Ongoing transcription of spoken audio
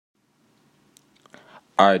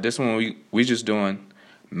All right, this one we just doing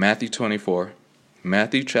Matthew 24,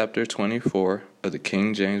 Matthew chapter 24 of the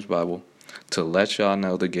King James Bible, to let y'all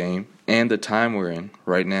know the game and the time we're in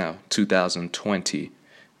right now, 2020.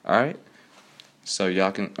 All right, so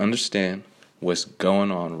y'all can understand what's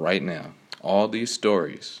going on right now. All these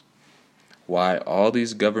stories, why all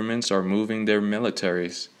these governments are moving their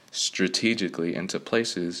militaries strategically into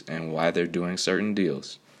places, and why they're doing certain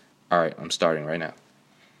deals. All right, I'm starting right now.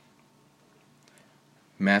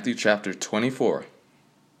 Matthew chapter 24.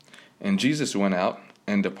 And Jesus went out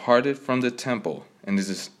and departed from the temple, and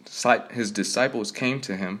his disciples came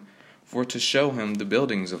to him for to show him the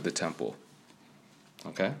buildings of the temple.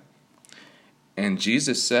 Okay? And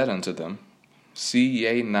Jesus said unto them, See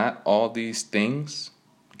ye not all these things?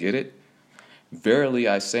 Get it? Verily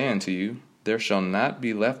I say unto you, there shall not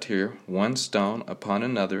be left here one stone upon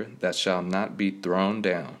another that shall not be thrown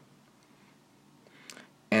down.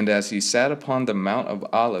 And as he sat upon the Mount of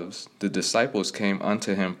Olives, the disciples came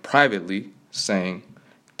unto him privately, saying,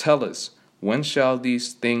 Tell us, when shall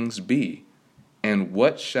these things be? And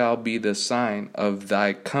what shall be the sign of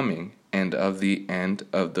thy coming and of the end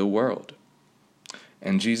of the world?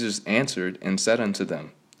 And Jesus answered and said unto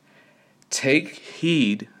them, Take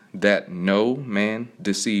heed that no man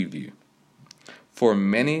deceive you. For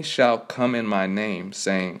many shall come in my name,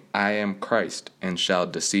 saying, I am Christ, and shall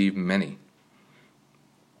deceive many.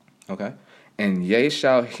 Okay? And ye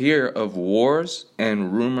shall hear of wars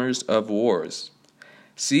and rumors of wars.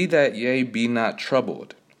 See that ye be not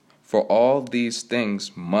troubled, for all these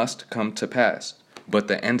things must come to pass, but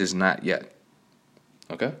the end is not yet.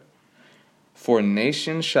 Okay? For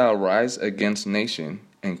nation shall rise against nation,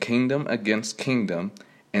 and kingdom against kingdom,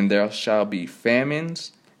 and there shall be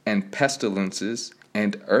famines and pestilences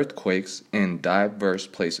and earthquakes in diverse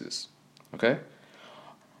places. Okay?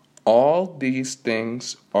 All these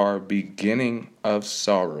things are beginning of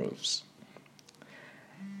sorrows.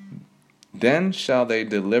 Then shall they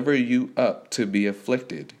deliver you up to be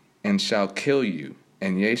afflicted, and shall kill you,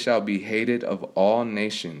 and ye shall be hated of all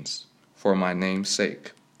nations for my name's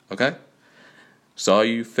sake. Okay? So all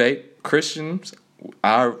you fake Christians,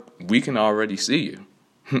 we can already see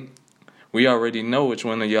you. We already know which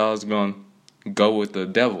one of y'all is going to go with the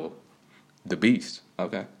devil, the beast.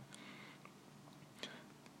 Okay?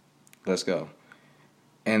 Let's go.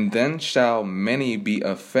 And then shall many be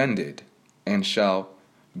offended, and shall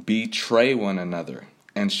betray one another,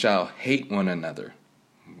 and shall hate one another.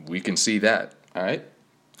 We can see that, all right?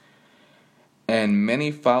 And many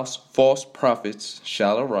false prophets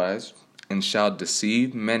shall arise, and shall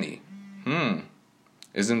deceive many.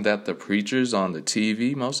 Isn't that the preachers on the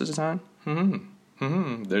TV most of the time?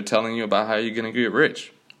 They're telling you about how you're going to get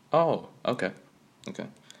rich. Oh, okay.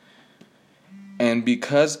 And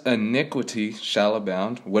because iniquity shall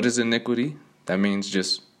abound. What is iniquity? That means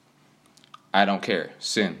just, I don't care.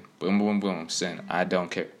 Sin. Boom, boom, boom. Sin. I don't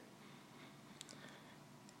care.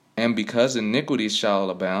 And because iniquity shall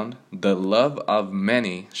abound, the love of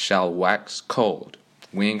many shall wax cold.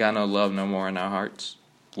 We ain't got no love no more in our hearts.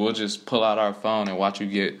 We'll just pull out our phone and watch you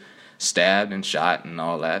get stabbed and shot and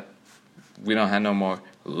all that. We don't have no more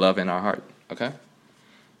love in our heart. Okay?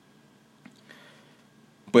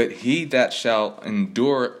 But he that shall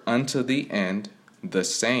endure unto the end, the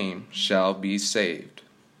same shall be saved.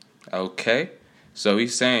 Okay? So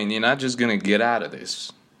he's saying you're not just going to get out of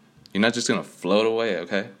this. You're not just going to float away,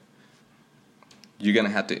 okay? You're going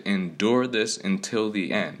to have to endure this until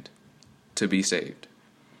the end to be saved.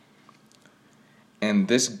 And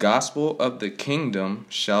this gospel of the kingdom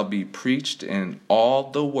shall be preached in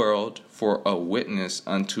all the world for a witness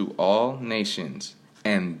unto all nations,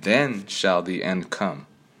 and then shall the end come.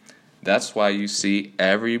 That's why you see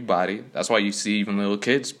everybody, that's why you see even little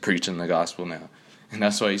kids preaching the gospel now. And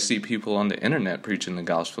that's why you see people on the internet preaching the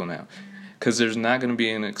gospel now. Because there's not going to be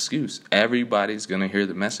an excuse. Everybody's going to hear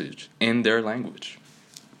the message in their language.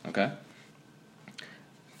 Okay?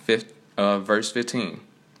 Verse 15.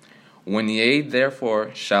 When ye therefore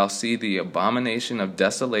shall see the abomination of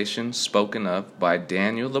desolation spoken of by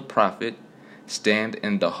Daniel the prophet stand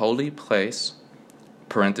in the holy place,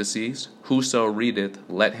 parentheses, whoso readeth,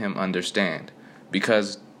 let him understand.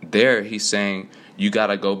 Because there he's saying you got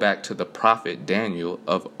to go back to the prophet Daniel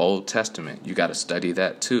of Old Testament. You got to study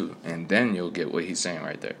that too. And then you'll get what he's saying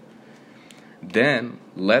right there. Then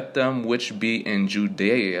let them which be in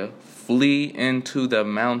Judea flee into the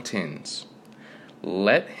mountains.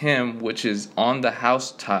 Let him which is on the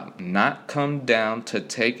housetop not come down to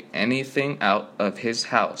take anything out of his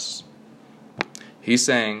house. He's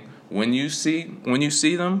saying, when you see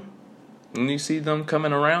them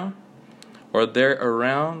coming around, or they're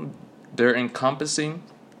around, they're encompassing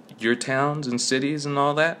your towns and cities and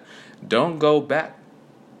all that, don't go back.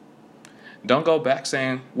 Don't go back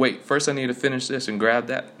saying, wait, first I need to finish this and grab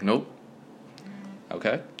that. Nope.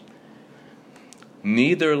 Okay?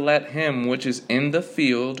 Neither let him which is in the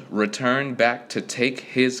field return back to take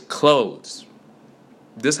his clothes.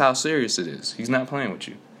 This is how serious it is. He's not playing with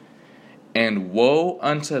you. And woe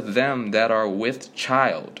unto them that are with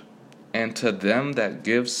child, and to them that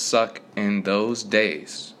give suck in those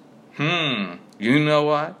days. You know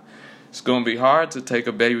why? It's going to be hard to take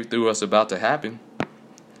a baby through what's about to happen.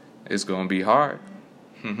 It's going to be hard.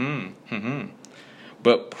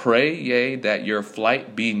 But pray ye that your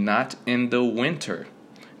flight be not in the winter,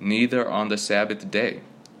 neither on the Sabbath day.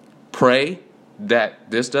 Pray that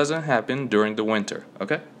this doesn't happen during the winter,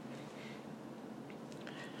 okay?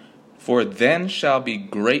 For then shall be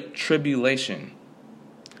great tribulation,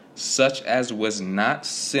 such as was not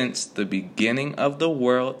since the beginning of the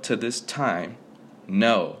world to this time,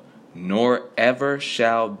 no, nor ever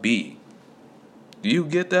shall be. Do you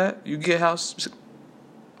get that? You get how...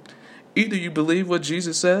 Either you believe what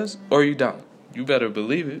Jesus says, or you don't. You better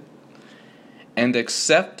believe it. And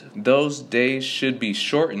except those days should be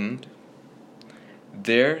shortened,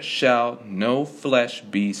 there shall no flesh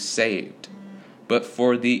be saved. But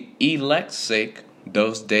for the elect's sake,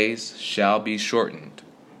 those days shall be shortened.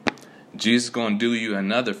 Jesus is going to do you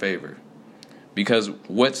another favor. Because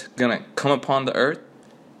what's going to come upon the earth,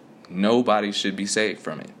 nobody should be saved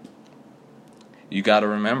from it. You got to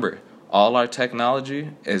remember, all our technology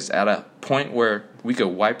is at a point where we could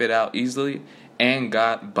wipe it out easily, and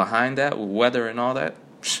God behind that, with weather and all that,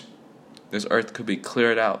 this earth could be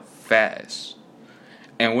cleared out fast.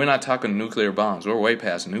 And we're not talking nuclear bombs. We're way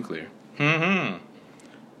past nuclear.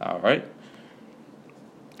 All right.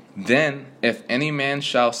 Then, if any man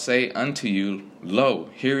shall say unto you, Lo,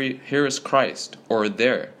 here is Christ, or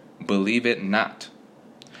there, believe it not.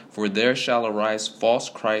 For there shall arise false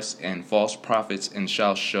Christs and false prophets, and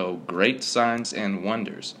shall show great signs and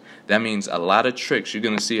wonders. That means a lot of tricks. You're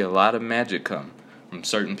going to see a lot of magic come from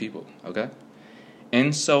certain people, okay?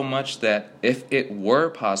 Insomuch that if it were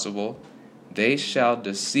possible, they shall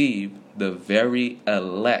deceive the very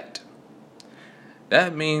elect.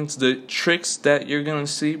 That means the tricks that you're going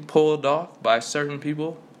to see pulled off by certain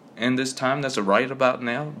people in this time that's right about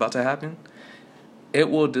now, about to happen, it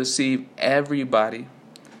will deceive everybody.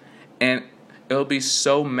 And it'll be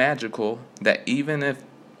so magical that even if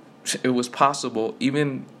it was possible,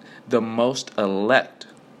 even the most elect,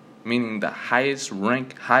 meaning the highest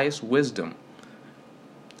rank, highest wisdom,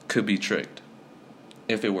 could be tricked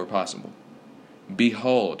if it were possible.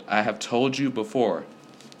 Behold, I have told you before,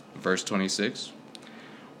 verse 26,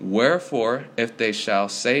 wherefore, if they shall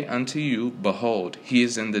say unto you, Behold, he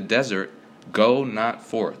is in the desert, go not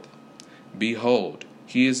forth. Behold,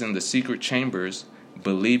 he is in the secret chambers,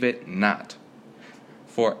 believe it not.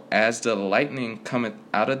 For as the lightning cometh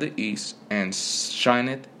out of the east, and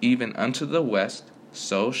shineth even unto the west,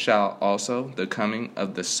 so shall also the coming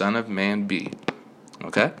of the Son of Man be.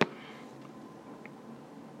 Okay?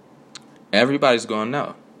 Everybody's going to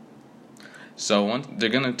know. So they're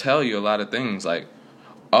going to tell you a lot of things like,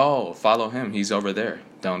 oh, follow him, he's over there.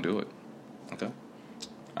 Don't do it. Okay?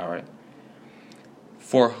 All right.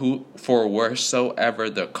 For wheresoever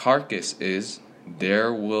the carcass is,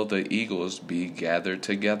 there will the eagles be gathered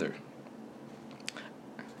together.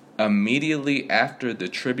 Immediately after the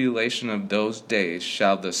tribulation of those days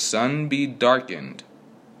shall the sun be darkened.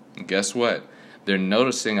 Guess what? They're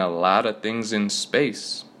noticing a lot of things in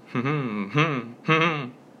space. This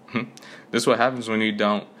is what happens when you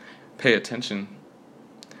don't pay attention.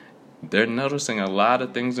 They're noticing a lot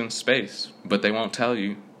of things in space, but they won't tell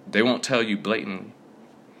you. They won't tell you blatantly.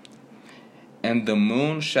 And the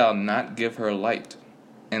moon shall not give her light,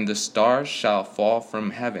 and the stars shall fall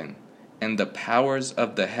from heaven, and the powers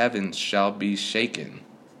of the heavens shall be shaken.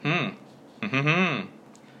 They're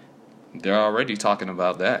already talking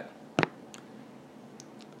about that.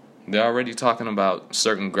 They're already talking about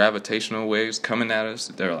certain gravitational waves coming at us.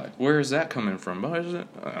 They're like, where is that coming from? Where is it?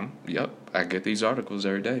 Yep, I get these articles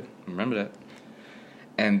every day. Remember that.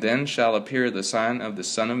 And then shall appear the sign of the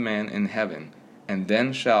Son of Man in heaven. And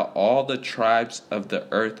then shall all the tribes of the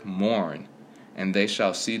earth mourn, and they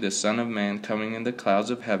shall see the Son of Man coming in the clouds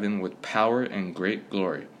of heaven with power and great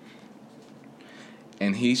glory.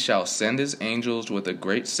 And he shall send his angels with a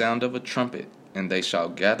great sound of a trumpet, and they shall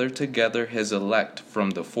gather together his elect from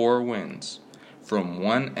the four winds, from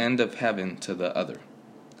one end of heaven to the other.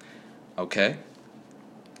 Okay?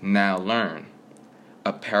 Now learn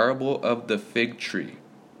a parable of the fig tree.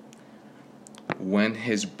 When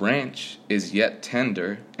his branch is yet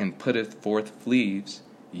tender, and putteth forth leaves,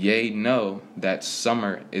 Yea, know that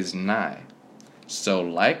summer is nigh. So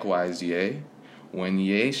likewise, yea, when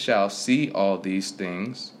ye shall see all these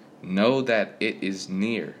things, know that it is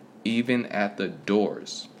near, even at the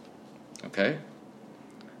doors. Okay?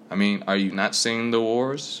 I mean, are you not seeing the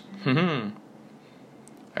wars?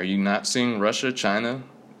 Are you not seeing Russia, China,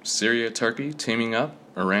 Syria, Turkey teaming up?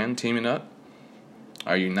 Iran teaming up?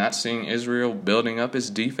 Are you not seeing Israel building up its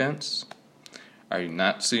defense? Are you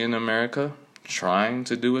not seeing America trying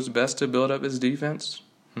to do its best to build up its defense?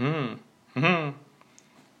 You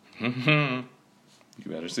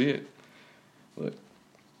better see it. Look.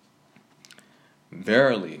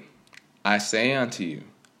 Verily, I say unto you,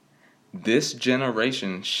 this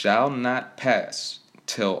generation shall not pass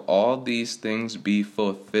till all these things be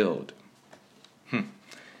fulfilled.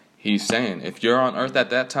 He's saying, if you're on earth at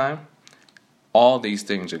that time, all these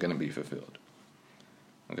things are going to be fulfilled.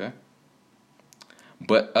 Okay?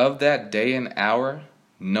 But of that day and hour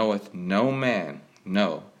knoweth no man,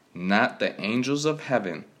 no, not the angels of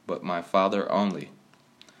heaven, but my Father only.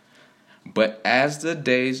 But as the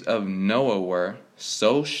days of Noah were,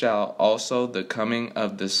 so shall also the coming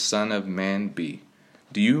of the Son of Man be.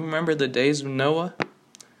 Do you remember the days of Noah?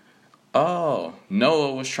 Oh,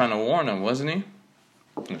 Noah was trying to warn him, wasn't he?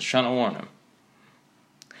 He was trying to warn him.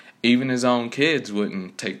 Even his own kids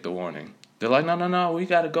wouldn't take the warning. They're like, no, we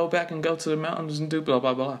got to go back and go to the mountains and do blah,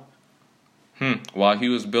 blah, blah. While he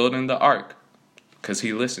was building the ark, because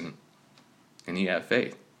he listened and he had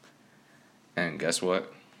faith. And guess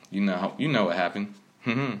what? You know what happened.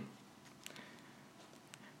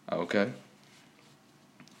 Okay.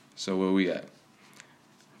 So where we at?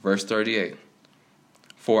 Verse 38.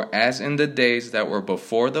 For as in the days that were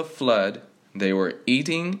before the flood, they were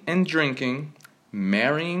eating and drinking,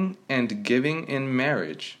 marrying and giving in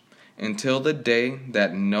marriage, until the day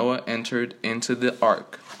that Noah entered into the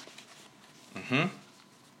ark.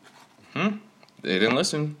 They didn't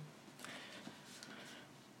listen.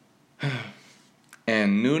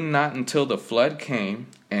 And knew not until the flood came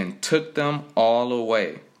and took them all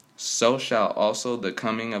away. So shall also the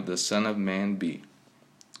coming of the Son of Man be.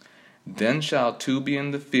 Then shall two be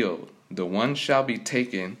in the field, the one shall be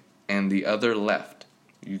taken, and the other left.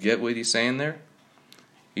 You get what he's saying there?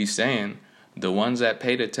 He's saying the ones that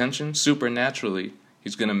paid attention supernaturally,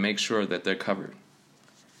 he's going to make sure that they're covered.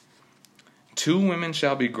 Two women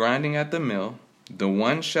shall be grinding at the mill, the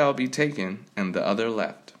one shall be taken, and the other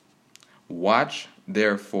left. Watch,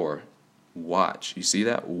 therefore. Watch. You see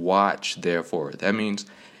that? Watch, therefore. That means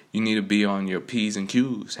you need to be on your P's and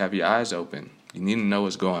Q's. Have your eyes open. You need to know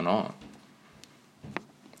what's going on.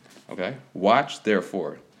 Okay? Watch,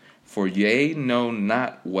 therefore. For ye know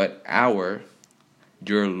not what hour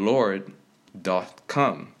your Lord doth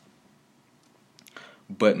come.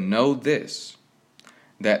 But know this,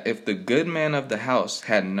 that if the good man of the house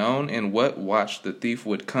had known in what watch the thief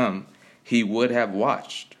would come, he would have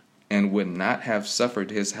watched, and would not have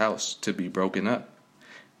suffered his house to be broken up.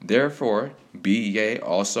 Therefore be ye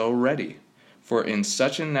also ready, for in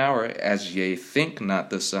such an hour as ye think not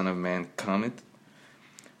the Son of Man cometh.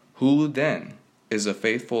 Who then is a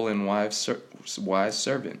faithful and wise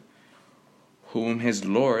servant, whom his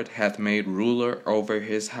Lord hath made ruler over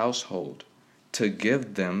his household, to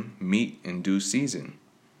give them meat in due season?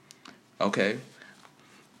 Okay,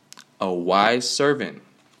 a wise servant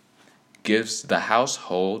gives the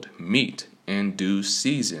household meat in due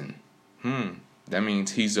season. That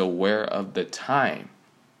means he's aware of the time.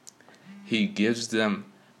 He gives them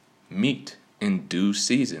meat in due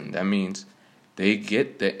season. That means they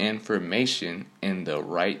get the information in the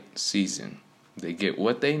right season. They get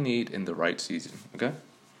what they need in the right season. Okay?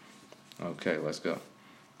 Okay, let's go.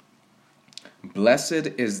 Blessed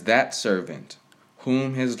is that servant,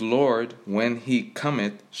 whom his Lord, when he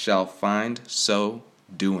cometh, shall find so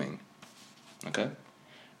doing. Okay?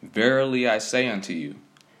 Verily I say unto you,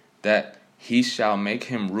 that he shall make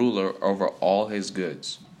him ruler over all his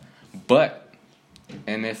goods.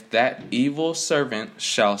 And if that evil servant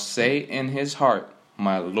shall say in his heart,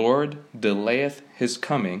 my Lord delayeth his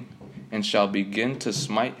coming, and shall begin to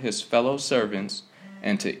smite his fellow servants,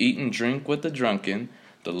 and to eat and drink with the drunken,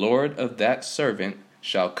 the Lord of that servant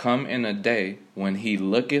shall come in a day when he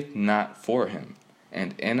looketh not for him,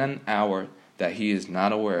 and in an hour that he is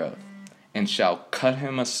not aware of, and shall cut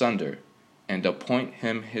him asunder, and appoint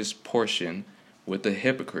him his portion with the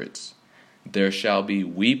hypocrites. There shall be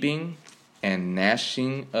weeping and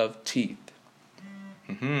gnashing of teeth.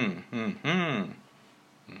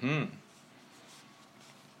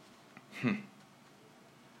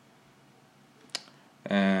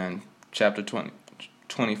 And chapter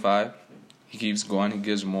 25, he keeps going, he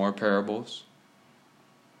gives more parables.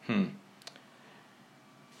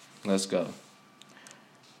 Let's go.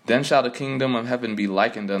 Then shall the kingdom of heaven be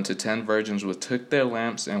likened unto 10 virgins which took their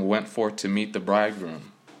lamps and went forth to meet the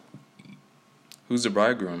bridegroom. Who's the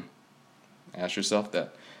bridegroom? Ask yourself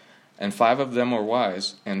that. And 5 of them were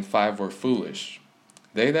wise, and 5 were foolish.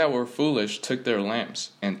 They that were foolish took their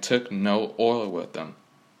lamps, and took no oil with them.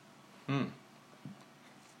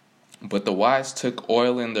 But the wise took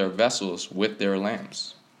oil in their vessels with their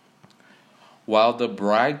lamps. While the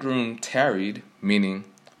bridegroom tarried, meaning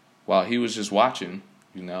while he was just watching,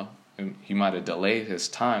 and he might have delayed his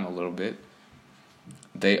time a little bit,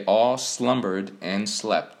 they all slumbered and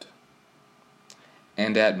slept.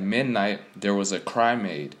 And at midnight there was a cry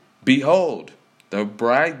made, Behold, the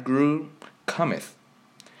bridegroom cometh.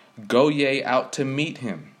 Go ye out to meet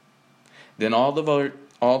him. Then all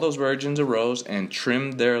those virgins arose and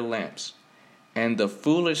trimmed their lamps. And the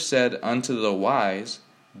foolish said unto the wise,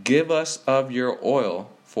 Give us of your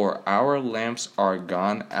oil, for our lamps are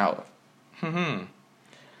gone out.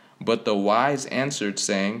 But the wise answered,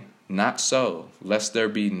 saying, Not so, lest there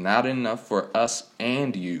be not enough for us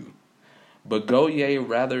and you. But go ye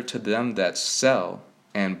rather to them that sell,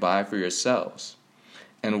 and buy for yourselves.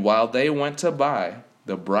 And while they went to buy,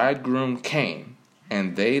 the bridegroom came,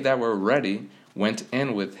 and they that were ready went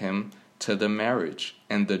in with him to the marriage,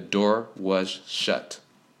 and the door was shut.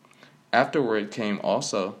 Afterward came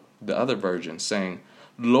also the other virgins, saying,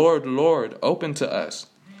 Lord, Lord, open to us.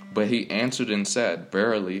 But he answered and said,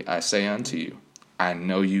 Verily I say unto you, I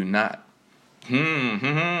know you not.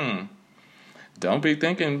 Don't be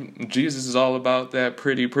thinking Jesus is all about that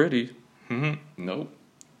pretty. Nope.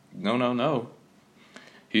 No.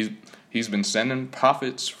 He's been sending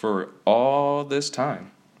prophets for all this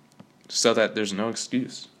time, so that there's no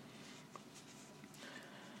excuse.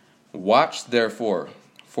 Watch therefore,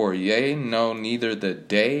 for ye know neither the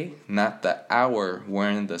day, not the hour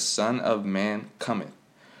wherein the Son of Man cometh.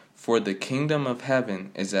 For the kingdom of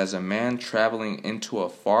heaven is as a man traveling into a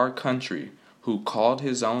far country, who called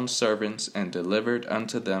his own servants and delivered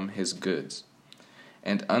unto them his goods.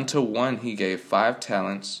 And unto one he gave 5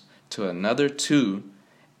 talents, to another 2,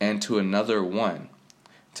 and to another 1,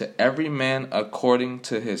 to every man according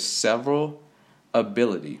to his several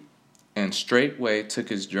ability, and straightway took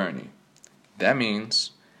his journey. That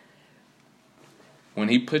means, when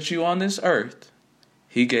he put you on this earth,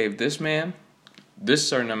 he gave this man this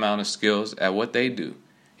certain amount of skills at what they do.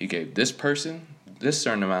 He gave this person this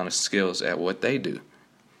certain amount of skills at what they do.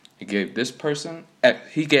 He gave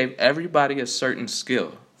everybody a certain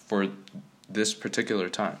skill for this particular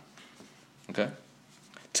time. Okay?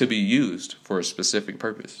 To be used for a specific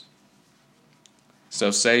purpose.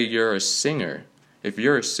 So say you're a singer. If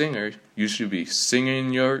you're a singer, you should be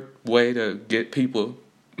singing your way to get people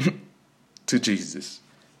to Jesus.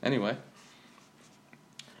 Anyway.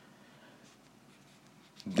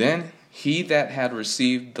 Then he that had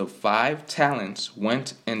received the 5 talents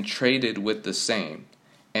went and traded with the same,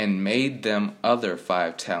 and made them other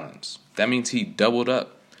 5 talents. That means he doubled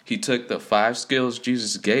up. He took the 5 skills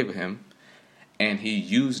Jesus gave him, and he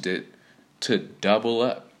used it to double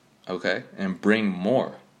up, okay, and bring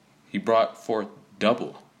more. He brought forth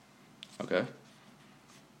double, okay.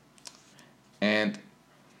 And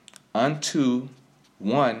unto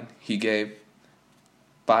one he gave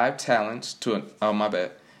 5 talents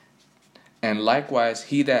and likewise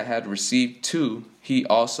he that had received 2, he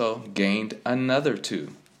also gained another 2.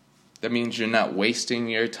 That means you're not wasting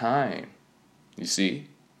your time. You see?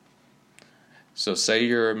 So say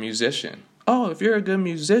you're a musician. Oh, if you're a good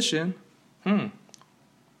musician,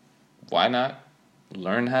 why not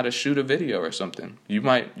learn how to shoot a video or something?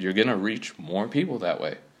 You're gonna reach more people that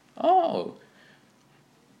way. Oh,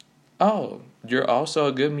 you're also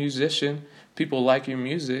a good musician. People like your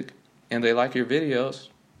music and they like your videos.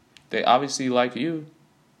 They obviously like you.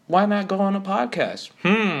 Why not go on a podcast?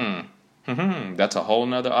 That's a whole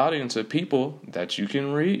nother audience of people that you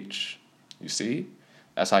can reach. You see?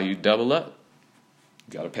 That's how you double up.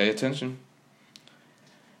 You got to pay attention.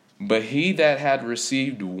 But he that had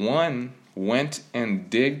received 1 went and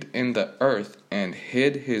digged in the earth and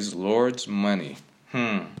hid his Lord's money.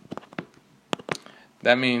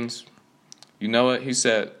 That means, you know what? He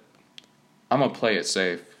said, I'm going to play it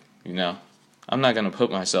safe, I'm not going to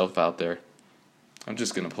put myself out there. I'm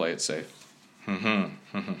just going to play it safe.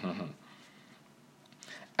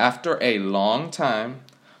 After a long time,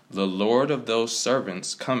 the Lord of those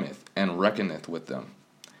servants cometh and reckoneth with them.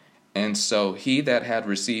 And so he that had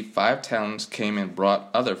received 5 talents came and brought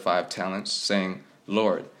other 5 talents, saying,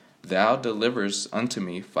 Lord, thou deliverest unto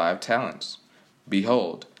me 5 talents.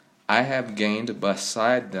 Behold, I have gained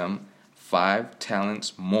beside them 5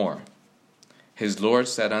 talents more. His Lord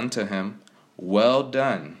said unto him, Well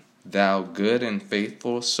done, thou good and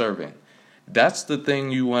faithful servant. That's the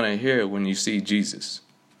thing you want to hear when you see Jesus.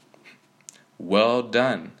 Well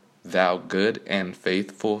done, thou good and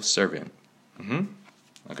faithful servant.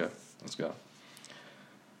 Okay, let's go.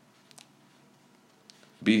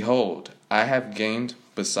 Behold, I have gained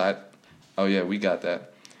beside... Oh yeah, we got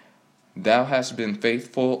that. Thou hast been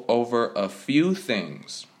faithful over a few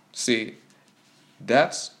things. See,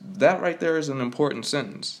 that right there is an important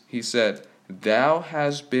sentence. He said, thou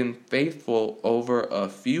hast been faithful over a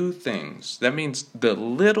few things. That means the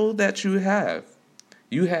little that you have,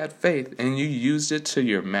 you had faith and you used it to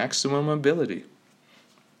your maximum ability.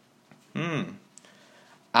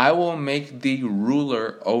 I will make thee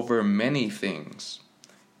ruler over many things.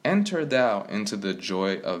 Enter thou into the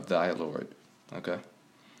joy of thy Lord. Okay.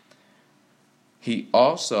 He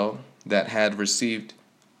also that had received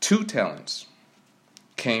 2 talents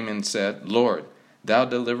came and said, Lord, thou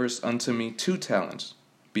deliverest unto me 2 talents.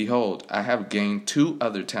 Behold, I have gained 2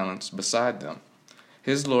 other talents beside them.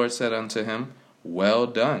 His Lord said unto him, Well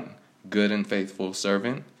done, good and faithful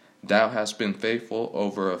servant. Thou hast been faithful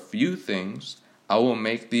over a few things. I will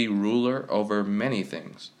make thee ruler over many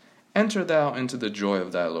things. Enter thou into the joy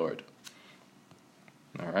of thy Lord.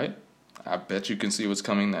 All right. I bet you can see what's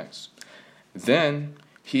coming next. Then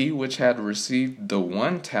he which had received the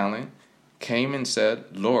 1 talent came and said,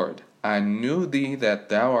 Lord, I knew thee that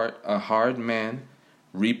thou art a hard man,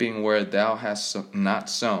 reaping where thou hast not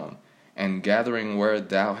sown, and gathering where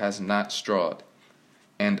thou hast not strawed.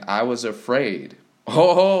 And I was afraid.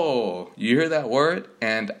 Oh, you hear that word?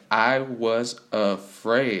 And I was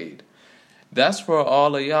afraid. That's for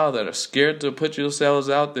all of y'all that are scared to put yourselves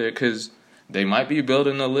out there, because they might be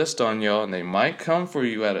building a list on y'all and they might come for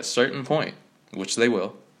you at a certain point, which they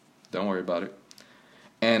will. Don't worry about it.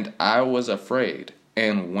 And I was afraid,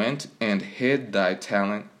 and went and hid thy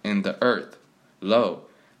talent in the earth. Lo,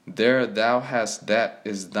 there thou hast that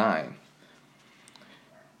is thine.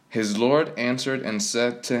 His Lord answered and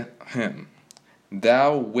said to him,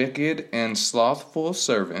 Thou wicked and slothful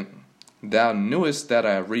servant, thou knewest that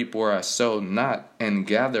I reap where I sow not, and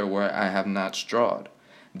gather where I have not strawed.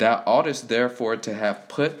 Thou oughtest therefore to have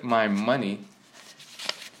put my money,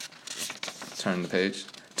 turn the page,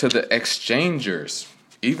 to the exchangers,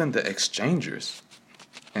 even the exchangers.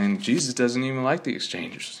 And Jesus doesn't even like the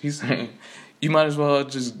exchangers. He's saying, you might as well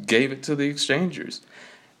just gave it to the exchangers.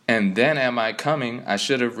 And then at my coming, I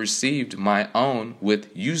should have received my own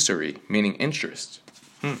with usury, meaning interest.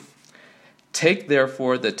 Take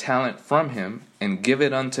therefore the talent from him, and give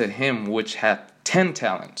it unto him which hath 10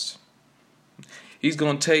 talents. He's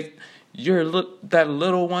going to take that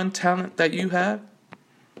little 1 talent that you have.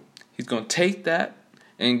 He's going to take that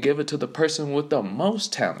and give it to the person with the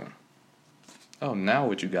most talent. Oh, now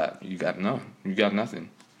what you got? You got none. You got nothing.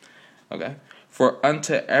 Okay. For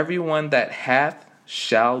unto everyone that hath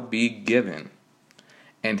shall be given,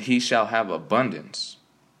 and he shall have abundance.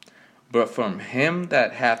 But from him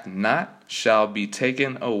that hath not shall be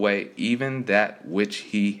taken away even that which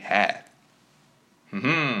he had.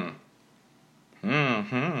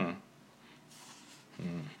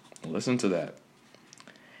 Listen to that.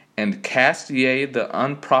 And cast ye the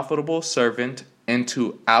unprofitable servant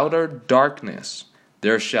into outer darkness.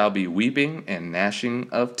 There shall be weeping and gnashing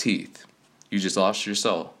of teeth. You just lost your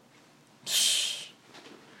soul.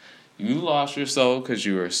 You lost your soul because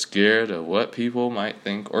you were scared of what people might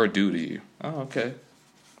think or do to you. Oh, okay.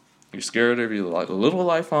 You're scared of your little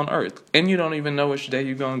life on earth, and you don't even know which day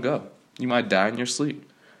you're going to go. You might die in your sleep.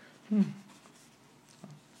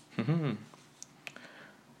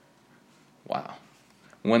 Wow.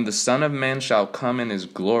 When the Son of Man shall come in his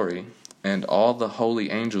glory, and all the holy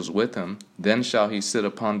angels with him, then shall he sit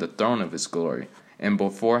upon the throne of his glory. And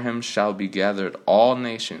before him shall be gathered all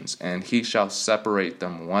nations, and he shall separate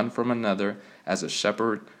them one from another, as a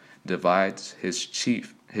shepherd divides his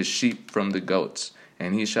sheep from the goats.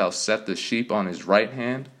 And he shall set the sheep on his right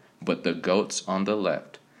hand, but the goats on the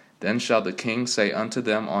left. Then shall the king say unto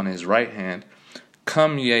them on his right hand,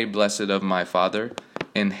 Come, ye blessed of my Father,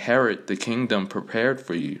 inherit the kingdom prepared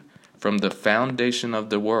for you from the foundation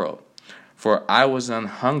of the world. For I was an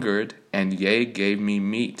hungered, and ye gave me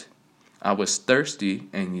meat. I was thirsty,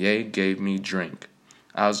 and ye gave me drink.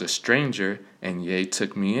 I was a stranger, and ye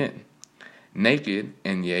took me in. Naked,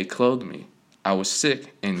 and ye clothed me. I was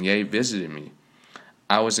sick, and ye visited me.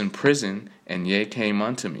 I was in prison, and ye came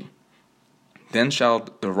unto me. Then shall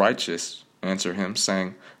the righteous answer him,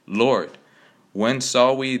 saying, Lord, when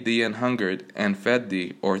saw we thee an hungered, and fed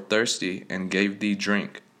thee, or thirsty, and gave thee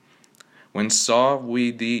drink? When saw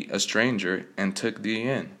we thee a stranger, and took thee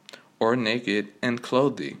in, or naked, and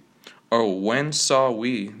clothed thee? Or when saw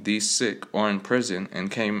we thee sick or in prison,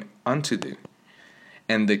 and came unto thee.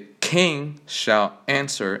 And the king shall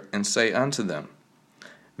answer and say unto them,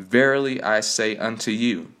 Verily I say unto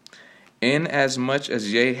you, inasmuch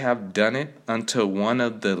as ye have done it unto one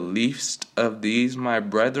of the least of these my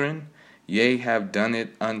brethren, ye have done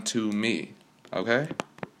it unto me. Okay?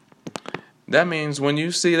 That means when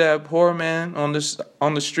you see that poor man on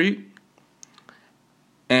the street,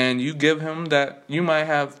 and you give him that, you might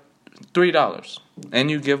have $3, and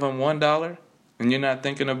you give him $1, and you're not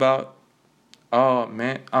thinking about, oh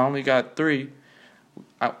man, I only got $3.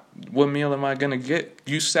 What meal am I gonna get?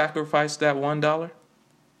 You sacrifice that $1.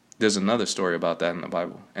 There's another story about that in the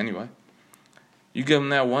Bible. Anyway, you give him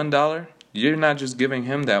that $1. You're not just giving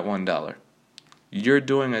him that $1. You're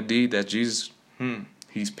doing a deed that Jesus,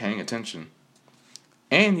 he's paying attention,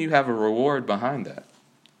 and you have a reward behind that.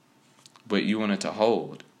 But you want it to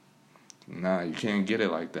hold. Nah, you can't get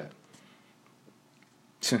it like that.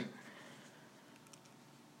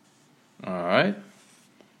 Alright.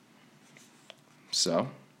 So.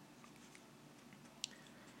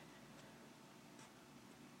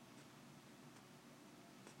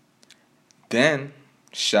 Then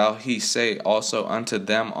shall he say also unto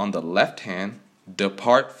them on the left hand,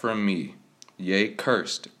 Depart from me, yea,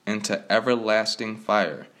 cursed, into everlasting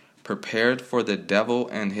fire, prepared for the devil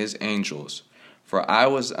and his angels. For I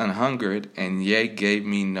was an hungered, and ye gave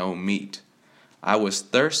me no meat. I was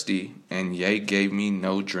thirsty, and ye gave me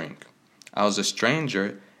no drink. I was a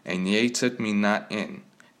stranger, and ye took me not in.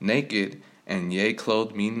 Naked, and ye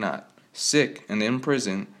clothed me not. Sick, and in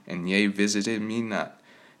prison, and ye visited me not.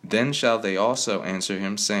 Then shall they also answer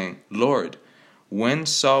him, saying, Lord, when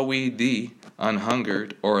saw we thee an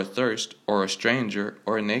hungered, or athirst, or a stranger,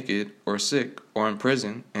 or naked, or sick, or in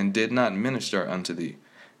prison, and did not minister unto thee?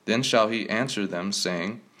 Then shall he answer them,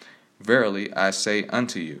 saying, Verily I say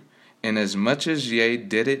unto you, inasmuch as ye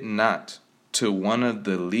did it not to one of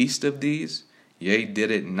the least of these, ye did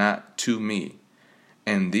it not to me.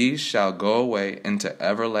 And these shall go away into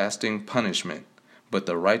everlasting punishment, but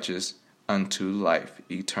the righteous unto life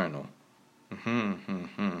eternal.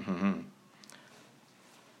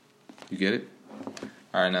 You get it?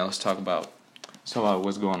 All right, now let's talk about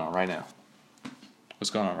what's going on right now. What's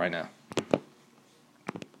going on right now?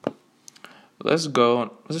 Let's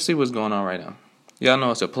see what's going on right now. Y'all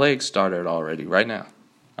know it's a plague started already right now.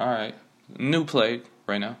 All right, new plague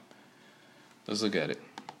right now. Let's look at it.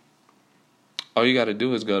 All you got to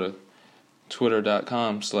do is go to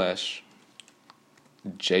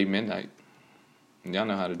twitter.com/JMidnight. Y'all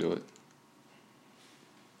know how to do it.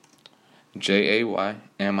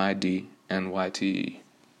 JAYMIDNYTE.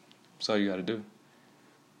 That's all you got to do.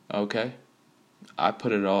 Okay? I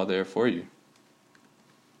put it all there for you.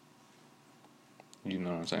 You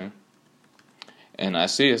know what I'm saying? And I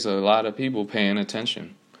see it's a lot of people paying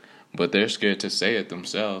attention, but they're scared to say it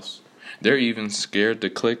themselves. They're even scared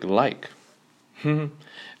to click like.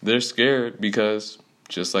 They're scared because,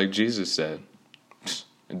 just like Jesus said,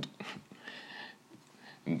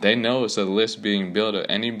 they know it's a list being built of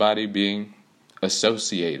anybody being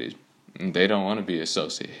associated. They don't want to be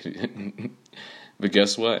associated. But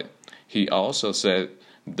guess what? He also said,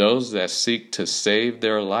 those that seek to save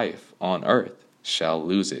their life on earth shall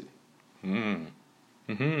lose it. All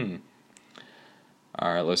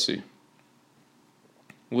right, let's see.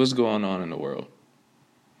 What's going on in the world?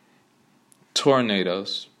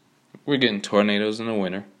 Tornadoes. We're getting tornadoes in the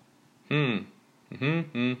winter.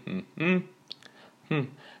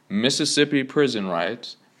 Mississippi prison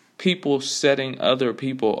riots. People setting other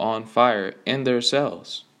people on fire in their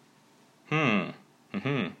cells.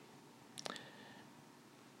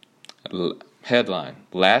 Headline: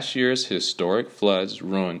 Last year's historic floods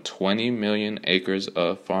ruined 20 million acres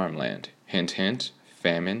of farmland. Hint, hint,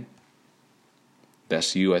 famine.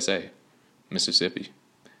 That's USA, Mississippi.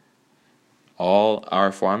 All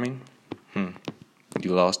our farming, you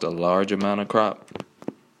lost a large amount of crop.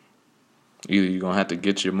 Either you're going to have to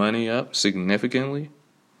get your money up significantly,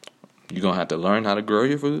 you're going to have to learn how to grow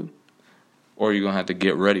your food, or you're going to have to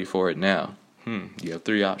get ready for it now. You have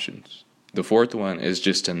 3 options. The 4th one is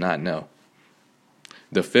just to not know.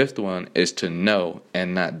 The 5th one is to know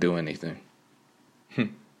and not do anything.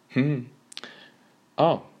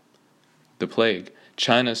 Oh, the plague.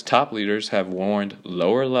 China's top leaders have warned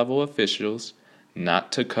lower-level officials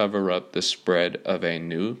not to cover up the spread of a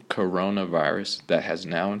new coronavirus that has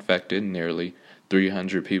now infected nearly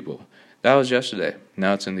 300 people. That was yesterday.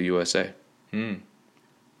 Now it's in the USA.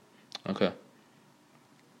 Okay.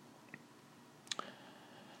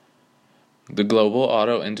 The global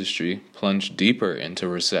auto industry plunged deeper into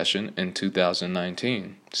recession in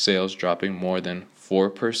 2019, sales dropping more than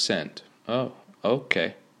 4%. Oh,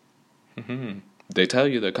 okay. They tell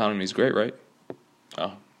you the economy's great, right?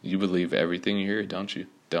 Oh, you believe everything you hear, don't you?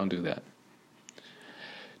 Don't do that.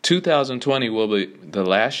 2020 will be the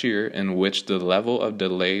last year in which the level of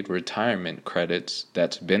delayed retirement credits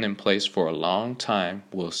that's been in place for a long time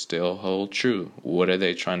will still hold true. What are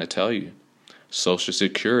they trying to tell you? Social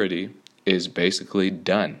Security is basically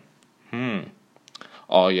done.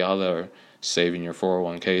 All y'all that are saving your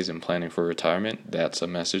 401ks and planning for retirement, that's a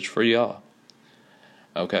message for y'all.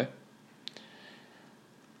 Okay?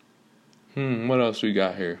 What else we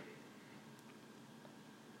got here?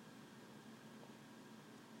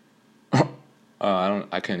 I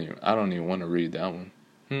don't even want to read that one.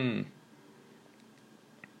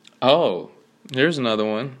 Oh, here's another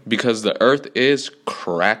one. Because the earth is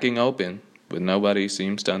cracking open, but nobody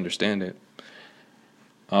seems to understand it.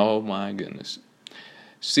 Oh my goodness.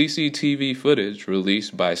 CCTV footage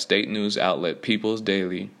released by state news outlet People's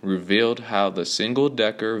Daily revealed how the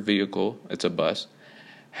single-decker vehicle, it's a bus,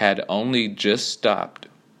 had only just stopped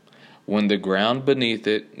when the ground beneath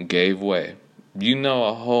it gave way. You know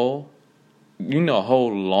a whole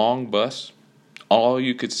long bus, all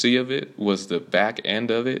you could see of it was the back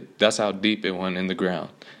end of it. That's how deep it went in the ground.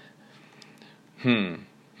 9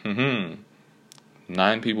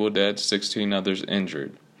 people dead, 16 others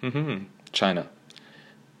injured. China.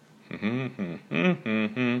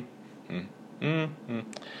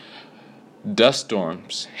 Dust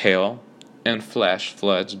storms, hail, and flash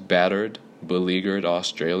floods battered, beleaguered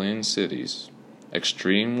Australian cities.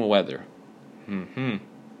 Extreme weather. I'm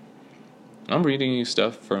reading you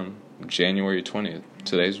stuff from January 20th.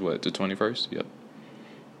 Today's what, the 21st? Yep.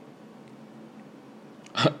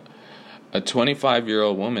 A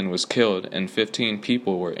 25-year-old woman was killed and 15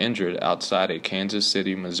 people were injured outside a Kansas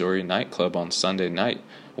City, Missouri nightclub on Sunday night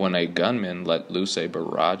when a gunman let loose a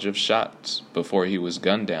barrage of shots before he was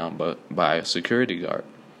gunned down by a security guard.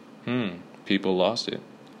 People lost it.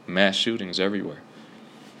 Mass shootings everywhere.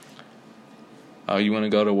 Oh, you want to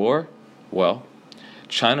go to war? Well,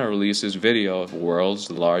 China releases video of world's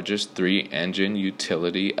largest 3-engine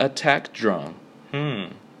utility attack drone.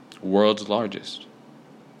 World's largest.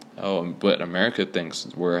 Oh, but America thinks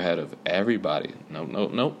we're ahead of everybody.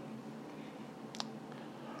 Nope.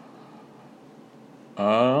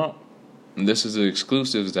 This is the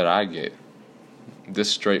exclusives that I get.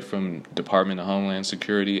 This straight from Department of Homeland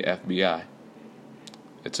Security, FBI.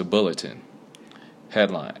 It's a bulletin.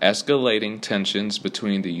 Headline: Escalating tensions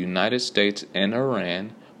between the United States and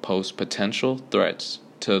Iran pose potential threats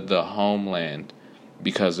to the homeland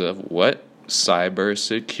because of what?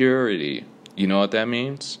 Cybersecurity. You know what that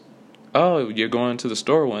means? Oh, you're going to the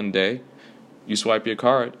store one day, you swipe your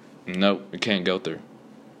card, nope, it can't go through.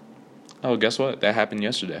 Oh, guess what? That happened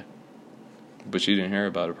yesterday. But you didn't hear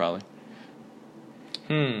about it probably.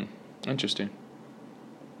 Interesting.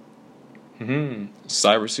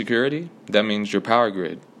 Cybersecurity, that means your power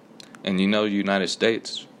grid. And you know the United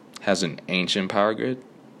States has an ancient power grid?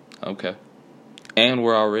 Okay. And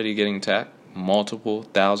we're already getting attacked multiple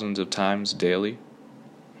thousands of times daily.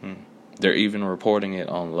 They're even reporting it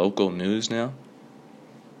on local news now.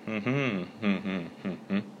 And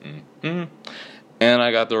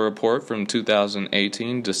I got the report from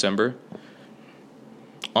 2018, December,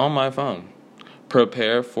 on my phone.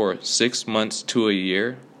 Prepare for 6 months to a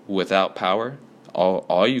year without power.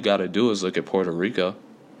 All you got to do is look at Puerto Rico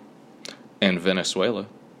and Venezuela.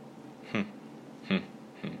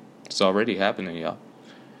 It's already happening, y'all.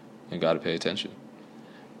 You got to pay attention.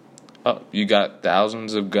 Oh, you got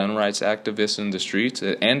thousands of gun rights activists in the streets.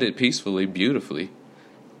 It ended peacefully, beautifully.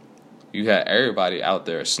 You had everybody out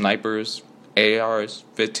there. Snipers, ARs,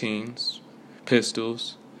 15s,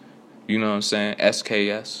 pistols. You know what I'm saying?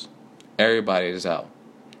 SKS. Everybody is out.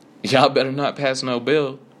 Y'all better not pass no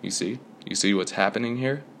bill. You see what's happening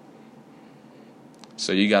here?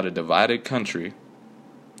 So you got a divided country.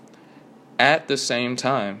 At the same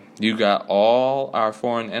time, you got all our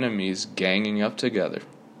foreign enemies ganging up together.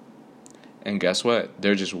 And guess what?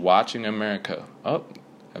 They're just watching America. Oh,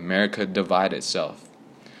 America divide itself.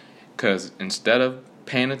 Because instead of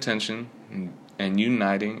paying attention and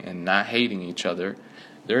uniting and not hating each other,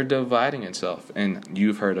 they're dividing itself. And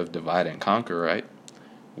you've heard of divide and conquer, right?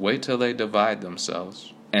 Wait till they divide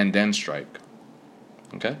themselves and then strike.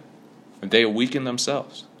 Okay? They weaken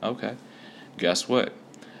themselves. Okay. Guess what?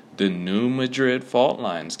 The New Madrid fault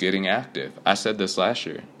line's getting active. I said this last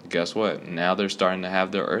year. Guess what? Now they're starting to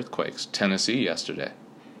have their earthquakes. Tennessee yesterday.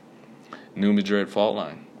 New Madrid fault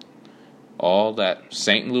line. All that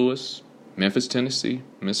St. Louis, Memphis, Tennessee,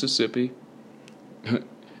 Mississippi,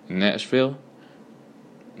 Nashville,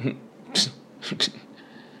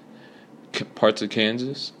 parts of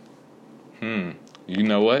Kansas. You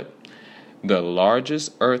know what? The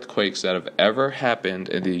largest earthquakes that have ever happened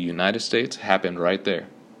in the United States happened right there.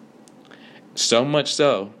 So much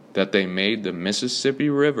so that they made the Mississippi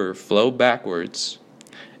River flow backwards,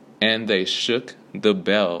 and they shook the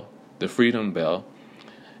bell, the Freedom Bell,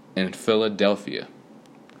 in Philadelphia.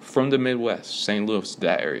 From the Midwest, St. Louis,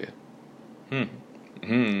 that area.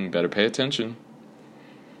 Better pay attention.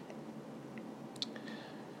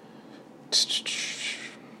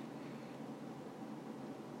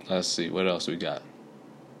 Let's see, what else we got?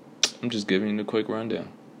 I'm just giving you a quick rundown.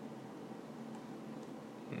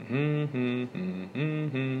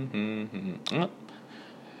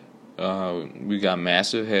 We got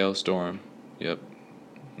massive hailstorm. Yep.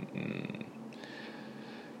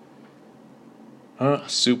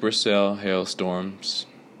 Supercell hailstorms.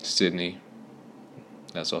 Sydney.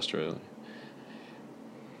 That's Australia.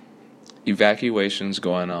 Evacuations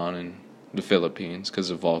going on in the Philippines because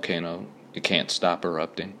the volcano, it can't stop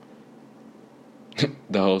erupting.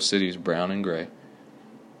 The whole city's brown and gray.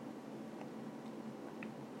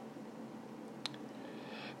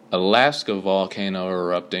 Alaska volcano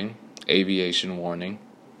erupting. Aviation warning.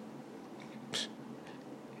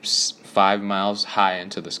 5 miles high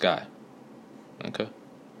into the sky. Okay.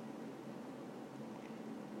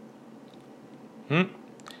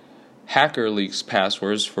 Hacker leaks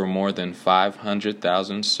passwords for more than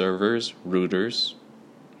 500,000 servers, routers.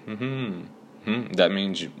 That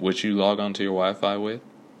means what you log onto your Wi-Fi with.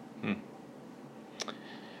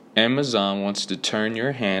 Amazon wants to turn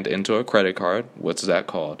your hand into a credit card. What's that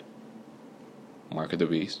called? Mark of the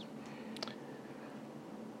beast.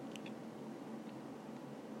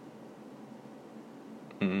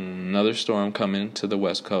 Another storm coming to the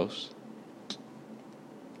West Coast.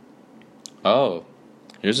 Oh,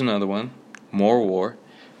 here's another one. More war.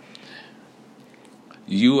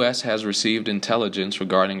 U.S. has received intelligence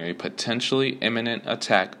regarding a potentially imminent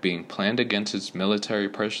attack being planned against its military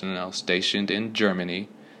personnel stationed in Germany,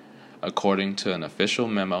 according to an official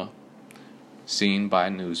memo seen by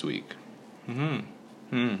Newsweek.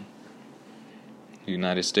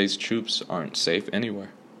 United States troops aren't safe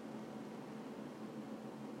anywhere.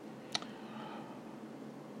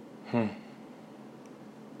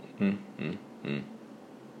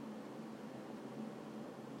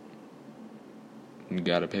 You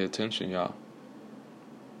gotta pay attention, y'all.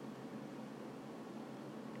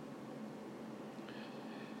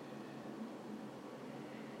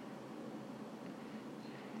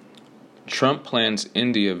 Trump plans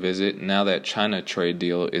India visit now that China trade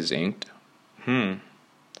deal is inked.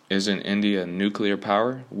 Isn't India nuclear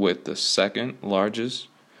power with the second largest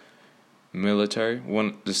military?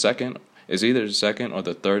 The second is either the second or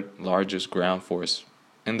the third largest ground force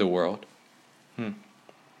in the world.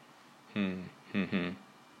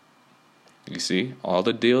 You see, all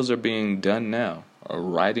the deals are being done now.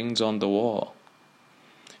 Writings on the wall.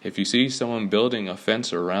 If you see someone building a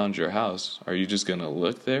fence around your house, are you just gonna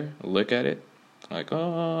look at it? Like,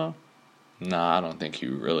 oh, nah, I don't think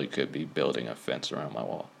you really could be building a fence around my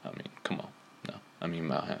wall. I mean, come on. No, I mean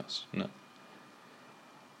my house. No.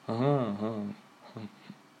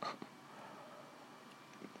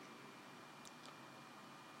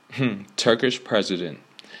 Turkish president.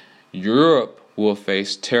 Europe will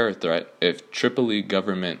face terror threat if Tripoli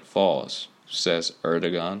government falls, says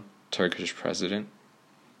Erdogan, Turkish president.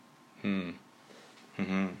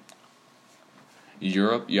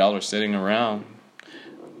 Europe, y'all are sitting around.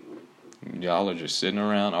 Y'all are just sitting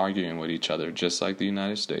around arguing with each other, just like the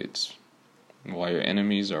United States, while your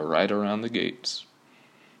enemies are right around the gates.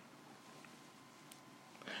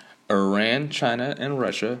 Iran, China, and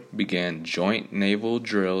Russia began joint naval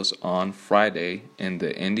drills on Friday in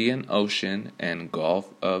the Indian Ocean and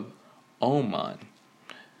Gulf of Oman,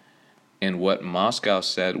 in what Moscow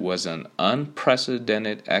said was an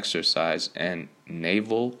unprecedented exercise in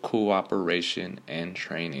naval cooperation and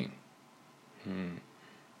training.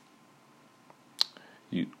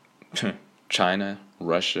 China,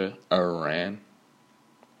 Russia, Iran.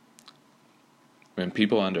 When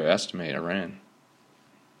people underestimate Iran.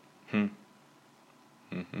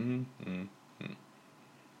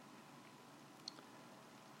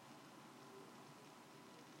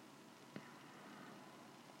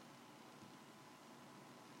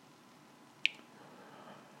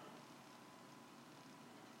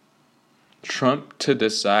 Trump to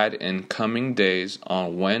decide in coming days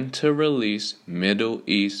on when to release Middle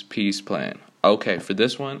East peace plan. Okay, for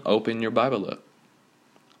this one, open your Bible up.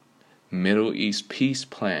 Middle East peace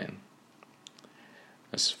plan.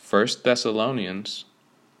 It's 1 Thessalonians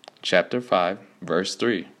chapter 5, verse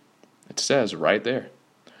 3. It says right there,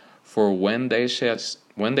 "For when they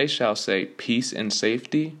shall say peace and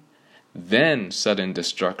safety, Then sudden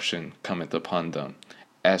destruction cometh upon them,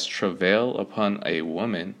 as travail upon a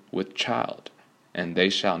woman with child, and they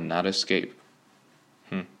shall not escape.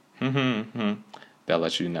 That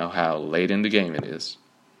lets you know how late in the game it is.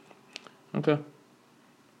 Okay.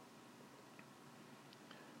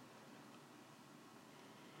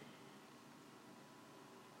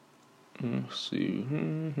 Let's see.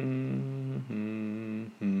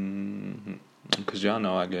 Because y'all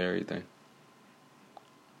know I get everything.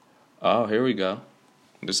 Oh, here we go.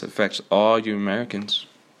 This affects all you Americans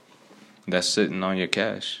that's sitting on your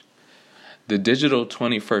cash. The digital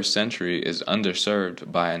 21st century is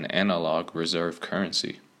underserved by an analog reserve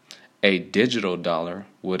currency. A digital dollar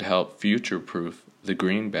would help future-proof the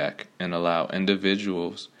greenback and allow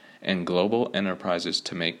individuals and global enterprises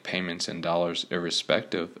to make payments in dollars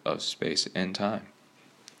irrespective of space and time.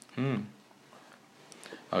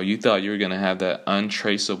 Oh, you thought you were going to have that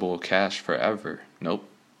untraceable cash forever. Nope.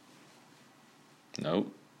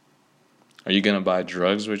 Are you going to buy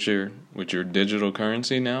drugs with your digital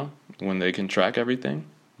currency now when they can track everything?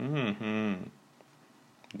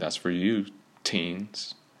 That's for you,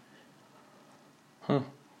 teens.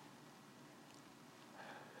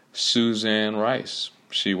 Suzanne Rice.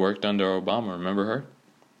 She worked under Obama. Remember her?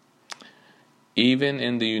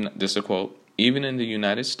 This is a quote. Even in the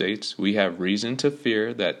United States, we have reason to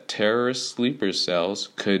fear that terrorist sleeper cells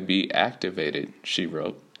could be activated, she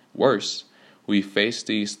wrote. Worse, we face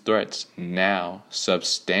these threats now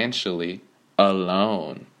substantially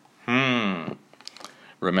alone.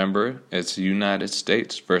 Remember, it's the United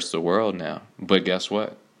States versus the world now. But guess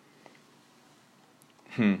what?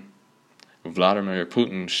 Vladimir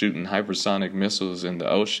Putin shooting hypersonic missiles in the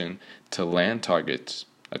ocean to land targets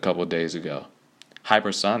a couple days ago.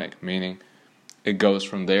 Hypersonic, meaning it goes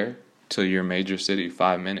from there to your major city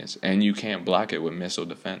 5 minutes, and you can't block it with missile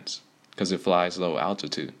defense because it flies low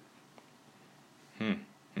altitude.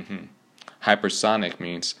 Hypersonic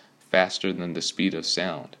means faster than the speed of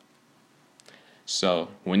sound. So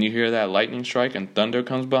when you hear that lightning strike and thunder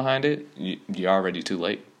comes behind it, you're already too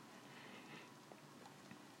late.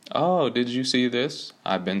 Oh, did you see this?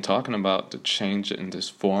 I've been talking about the change in these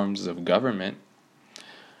forms of government.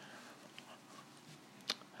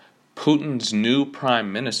 Putin's new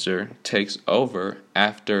prime minister takes over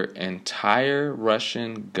after entire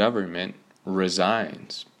Russian government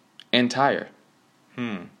resigns. Entire.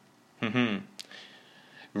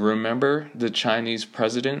 Remember the Chinese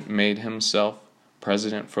president made himself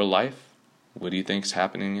president for life? What do you think's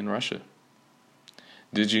happening in Russia?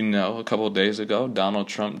 Did you know a couple of days ago Donald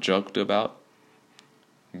Trump joked about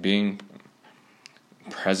being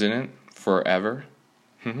president forever?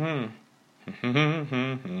 Because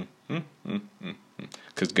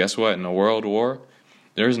guess what? In a world war,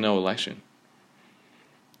 there's no election.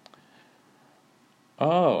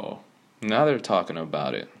 Oh, now they're talking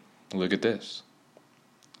about it. Look at this.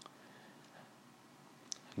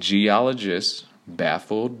 Geologists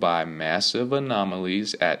baffled by massive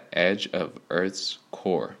anomalies at edge of Earth's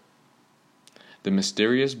core. The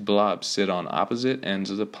mysterious blobs sit on opposite ends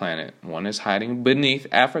of the planet. One is hiding beneath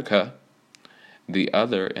Africa, the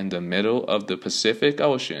other in the middle of the Pacific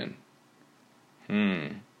Ocean.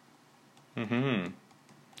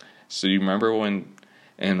 So you remember when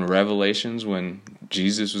in Revelations when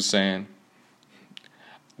Jesus was saying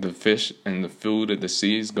the fish and the food of the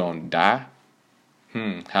sea is going to die?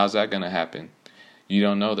 How's that going to happen? You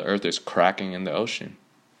don't know the earth is cracking in the ocean.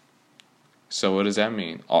 So what does that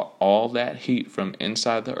mean? All that heat from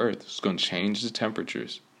inside the earth is going to change the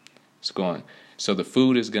temperatures. So the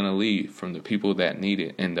food is going to leave from the people that need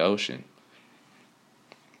it in the ocean.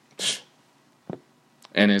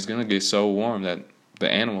 And it's going to get so warm that the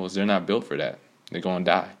animals, they're not built for that. They're going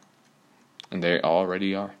to die. And they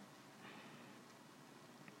already are.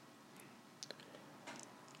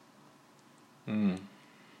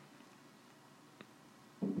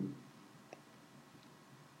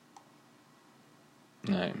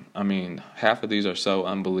 I mean, half of these are so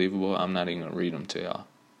unbelievable, I'm not even going to read them to y'all.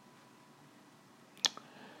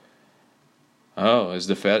 Oh, is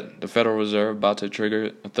the Federal Reserve about to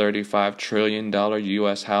trigger a $35 trillion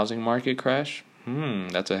U.S. housing market crash?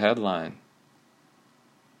 That's a headline.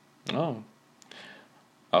 Oh,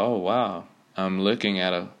 wow. I'm looking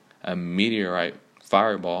at a meteorite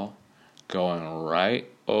fireball going right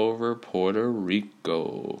over Puerto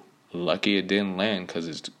Rico. Lucky it didn't land because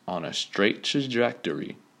it's on a straight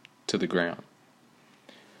trajectory to the ground.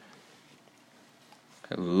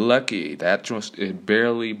 Lucky it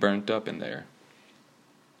barely burnt up in there.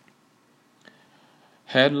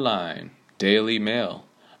 Headline, Daily Mail.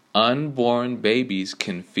 Unborn babies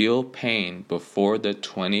can feel pain before the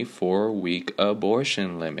 24-week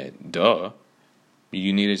abortion limit. Duh.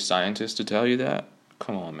 You needed scientists to tell you that?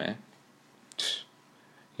 Come on, man.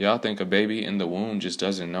 Y'all think a baby in the womb just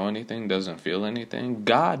doesn't know anything, doesn't feel anything?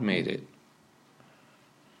 God made it.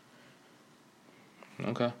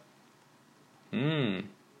 Okay.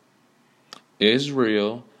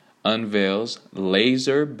 Israel unveils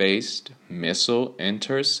laser-based missile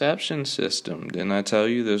interception system. Didn't I tell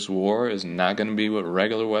you this war is not going to be with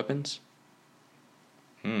regular weapons?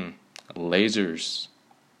 Lasers.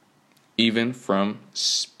 Even from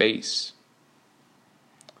space.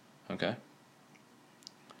 Okay.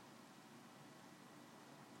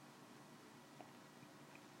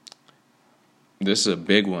 This is a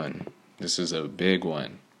big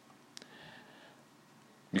one.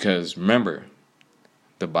 Because remember,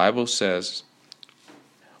 the Bible says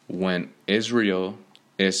when Israel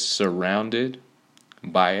is surrounded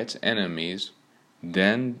by its enemies,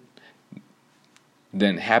 then the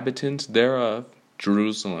inhabitants thereof,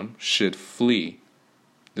 Jerusalem, should flee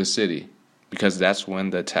the city, because that's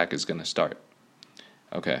when the attack is going to start.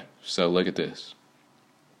 Okay, so look at this.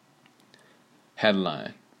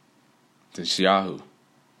 Headline. This Yahoo.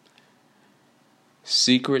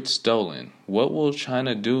 Secret stolen. What will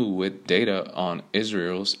China do with data on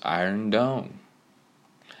Israel's Iron Dome?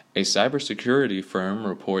 A cybersecurity firm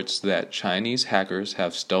reports that Chinese hackers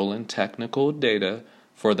have stolen technical data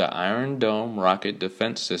for the Iron Dome rocket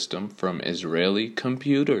defense system from Israeli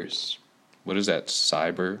computers. What is that?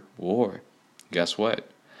 Cyber war. Guess what?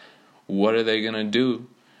 What are they going to do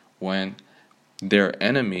when their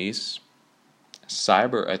enemies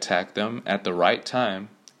cyber attack them at the right time,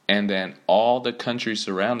 and then all the countries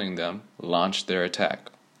surrounding them launch their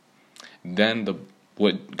attack? Then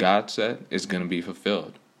what God said is going to be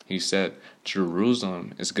fulfilled. He said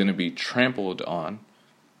Jerusalem is going to be trampled on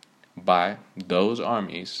by those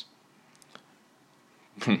armies.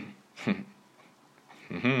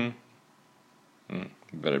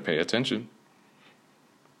 Better pay attention.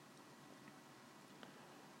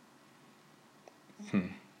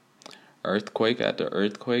 Earthquake after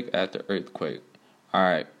earthquake after earthquake.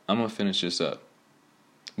 Alright, I'm going to finish this up.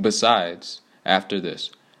 Besides, after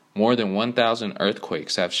this, more than 1,000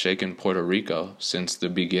 earthquakes have shaken Puerto Rico since the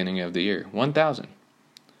beginning of the year. 1,000.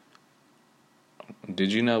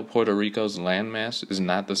 Did you know Puerto Rico's landmass is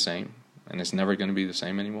not the same? And it's never going to be the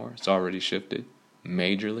same anymore? It's already shifted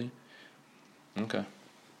majorly. Okay.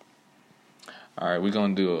 Alright, we're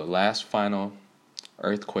going to do a last final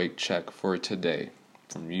earthquake check for today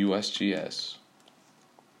from USGS.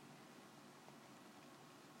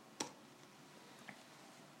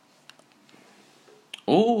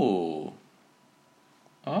 Oh,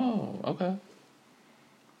 okay.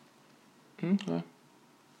 Okay.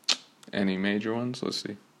 Any major ones? Let's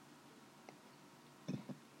see.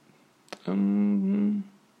 None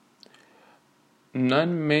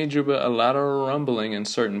major, but a lot of rumbling in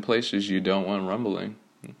certain places you don't want rumbling.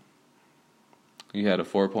 You had a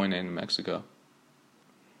 4.8 in Mexico.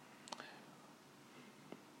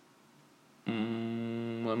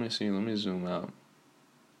 Let me see. Let me zoom out.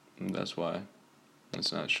 That's why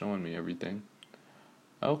it's not showing me everything.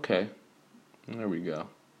 Okay. There we go.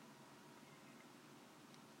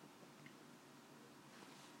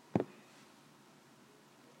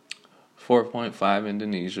 .5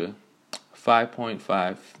 Indonesia,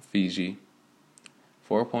 5.5 Fiji,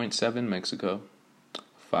 4.7 Mexico,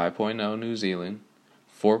 5.0 New Zealand,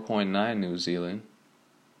 4.9 New Zealand.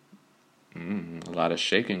 A lot of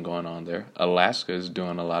shaking going on there. Alaska is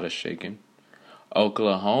doing a lot of shaking.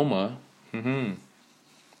 Oklahoma.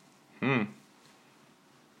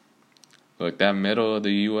 Look, that middle of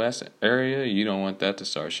the U.S. area, you don't want that to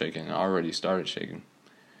start shaking. It already started shaking.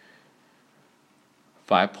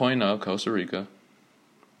 5.0 Costa Rica.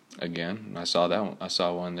 Again, I saw that one. I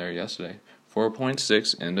saw one there yesterday.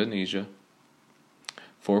 4.6 Indonesia.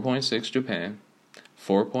 4.6 Japan.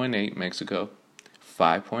 4.8 Mexico.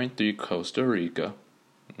 5.3 Costa Rica.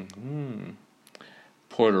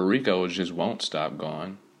 Puerto Rico just won't stop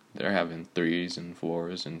going. They're having 3s and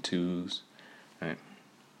 4s and 2s. Right.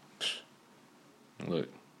 Look,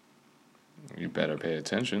 you better pay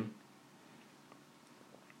attention.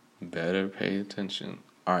 Better pay attention.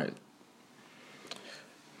 Alright.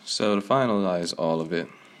 So to finalize all of it,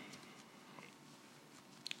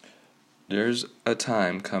 there's a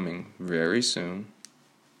time coming very soon.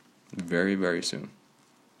 Very, very soon.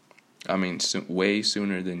 I mean, way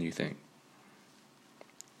sooner than you think.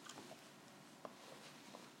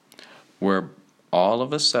 Where all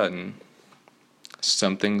of a sudden,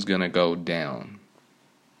 something's going to go down.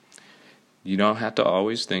 You don't have to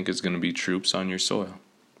always think it's going to be troops on your soil.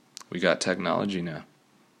 We got technology now.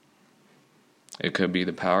 It could be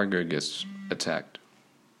the power grid gets attacked.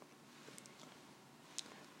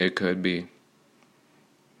 It could be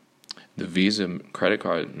the Visa credit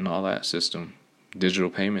card and all that system, digital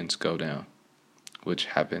payments go down, which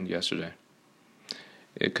happened yesterday.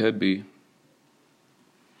 It could be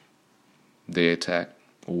they attack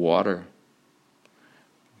water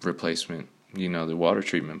replacement, the water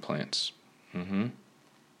treatment plants.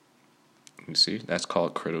 You see, that's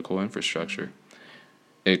called critical infrastructure.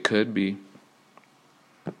 It could be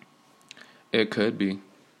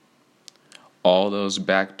all those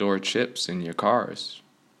backdoor chips in your cars.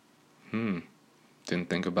 Didn't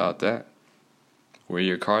think about that. Where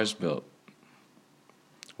your car's built.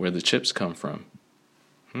 Where the chips come from.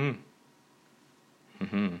 It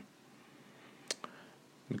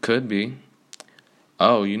could be.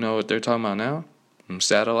 Oh, you know what they're talking about now?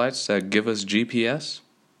 Satellites that give us GPS?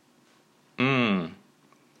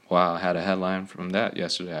 Wow, I had a headline from that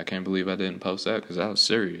yesterday. I can't believe I didn't post that because that was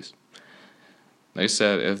serious. They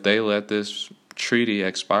said if they let this treaty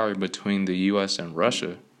expire between the U.S. and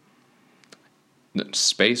Russia, the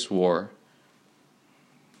space war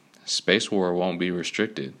won't be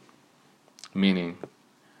restricted. Meaning,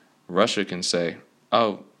 Russia can say,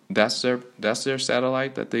 "Oh, that's their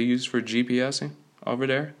satellite that they use for GPSing over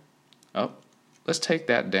there. Oh, let's take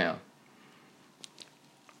that down."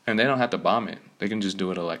 And they don't have to bomb it. They can just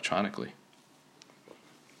do it electronically.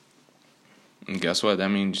 And guess what? That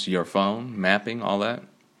means your phone, mapping, all that,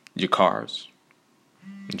 your cars,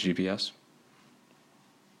 GPS,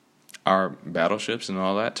 our battleships and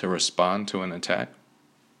all that to respond to an attack.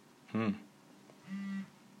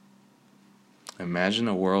 Imagine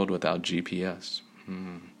a world without GPS.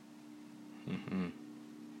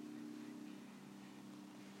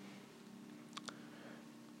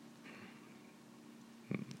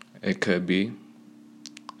 It could be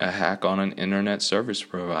a hack on an internet service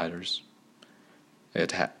providers.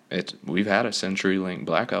 We've had a CenturyLink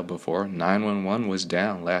blackout before. 911 was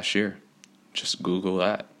down last year. Just Google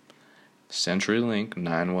that. CenturyLink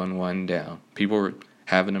 911 down. People were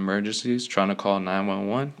having emergencies, trying to call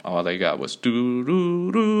 911. All they got was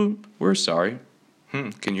doo-doo-doo. We're sorry.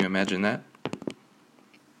 Can you imagine that?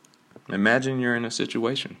 Imagine you're in a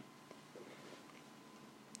situation.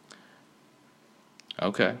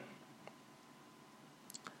 Okay.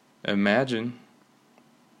 Imagine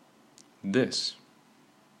this.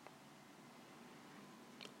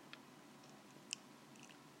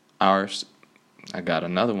 I got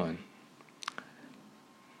another one.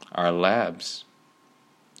 Our labs.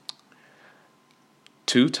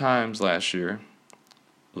 2 times last year,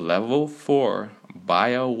 level 4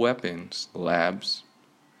 bioweapons labs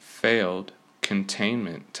failed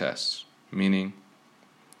containment tests, meaning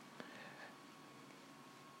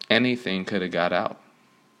anything could have got out.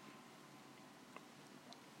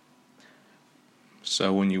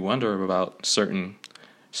 So when you wonder about certain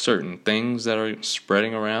things that are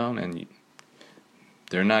spreading around and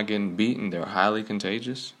they're not getting beaten, they're highly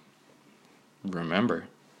contagious, remember,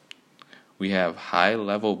 we have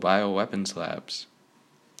high-level bioweapons labs,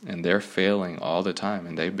 and they're failing all the time,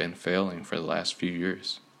 and they've been failing for the last few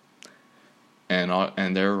years.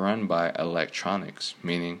 And they're run by electronics,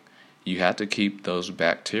 meaning you have to keep those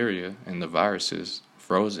bacteria and the viruses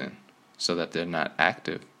frozen so that they're not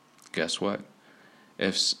active. Guess what?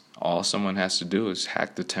 If all someone has to do is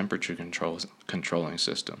hack the temperature controlling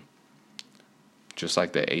system, just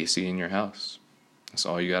like the AC in your house, that's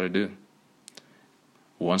all you got to do.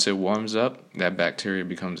 Once it warms up, that bacteria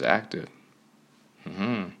becomes active.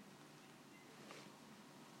 And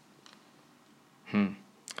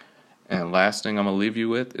last thing I'm going to leave you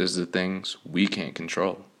with is the things we can't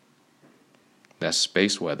control. That's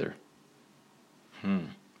space weather.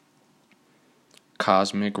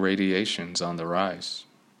 Cosmic radiation's on the rise.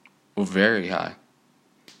 Well, very high.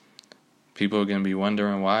 People are going to be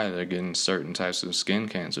wondering why they're getting certain types of skin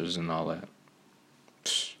cancers and all that.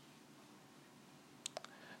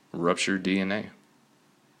 Ruptured DNA.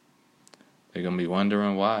 They're going to be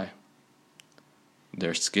wondering why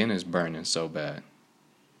their skin is burning so bad.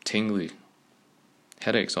 Tingly.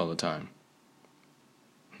 Headaches all the time.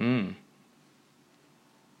 And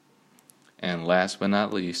last but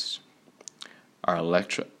not least, our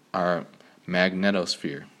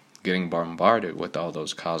magnetosphere getting bombarded with all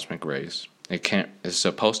those cosmic rays. It's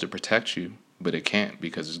supposed to protect you, but it can't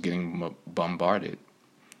because it's getting bombarded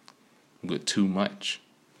with too much.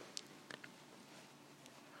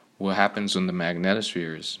 What happens when the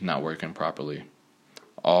magnetosphere is not working properly?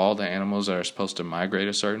 All the animals that are supposed to migrate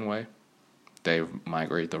a certain way, they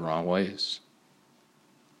migrate the wrong ways.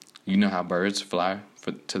 You know how birds fly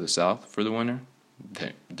to the south for the winter?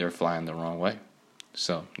 they're flying the wrong way.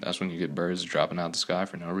 So that's when you get birds dropping out the sky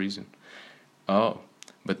for no reason. Oh,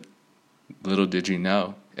 but little did you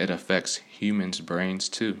know, it affects humans' brains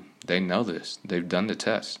too. They know this. They've done the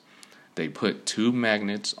test. They put 2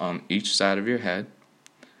 magnets on each side of your head,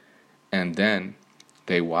 and then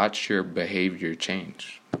they watch your behavior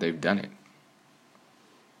change. They've done it.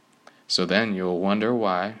 So then you'll wonder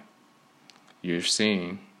why you're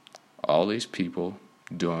seeing all these people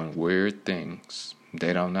doing weird things.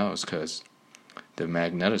 They don't know it's because the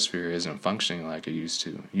magnetosphere isn't functioning like it used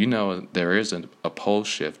to. You know, there is a pole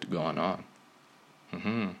shift going on.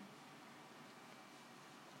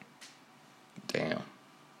 Damn.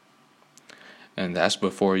 And that's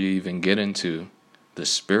before you even get into the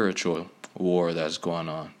spiritual war that's going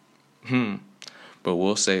on. But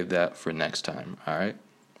we'll save that for next time, alright?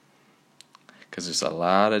 Because there's a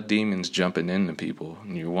lot of demons jumping into people,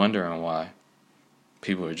 and you're wondering why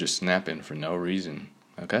people are just snapping for no reason,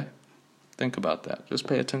 okay? Think about that. Just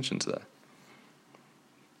pay attention to that.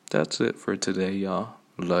 That's it for today, y'all.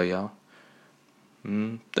 Love y'all.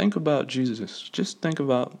 Think about Jesus. Just think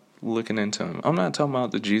about looking into him. I'm not talking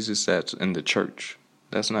about the Jesus that's in the church.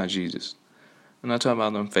 That's not Jesus. I'm not talking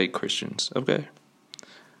about them fake Christians, okay?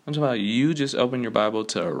 I'm talking about you just open your Bible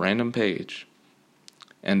to a random page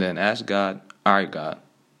and then ask God, all right, God,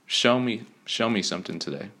 show me something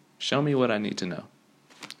today. Show me what I need to know.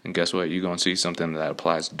 And guess what? You're going to see something that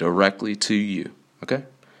applies directly to you, okay?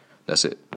 That's it.